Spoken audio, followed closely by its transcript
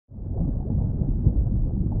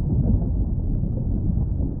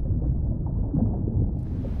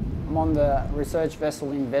I'm on the research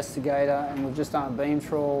vessel Investigator, and we've just done a beam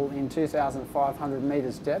trawl in 2,500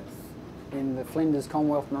 metres depth in the Flinders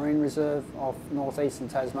Commonwealth Marine Reserve off northeastern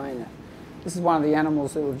Tasmania. This is one of the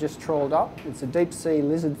animals that we've just trawled up. It's a deep sea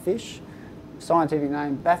lizard fish. Scientific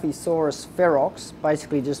name Bathysaurus ferox,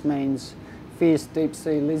 basically just means fierce deep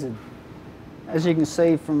sea lizard. As you can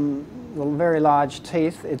see from the very large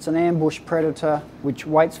teeth, it's an ambush predator which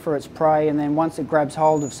waits for its prey, and then once it grabs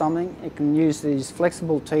hold of something, it can use these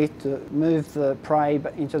flexible teeth to move the prey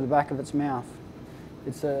into the back of its mouth.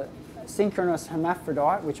 It's a synchronous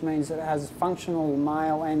hermaphrodite, which means it has functional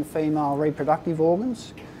male and female reproductive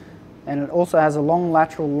organs, and it also has a long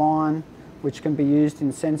lateral line which can be used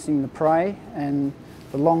in sensing the prey, and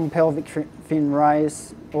the long pelvic fin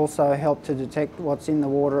rays also help to detect what's in the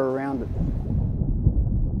water around it.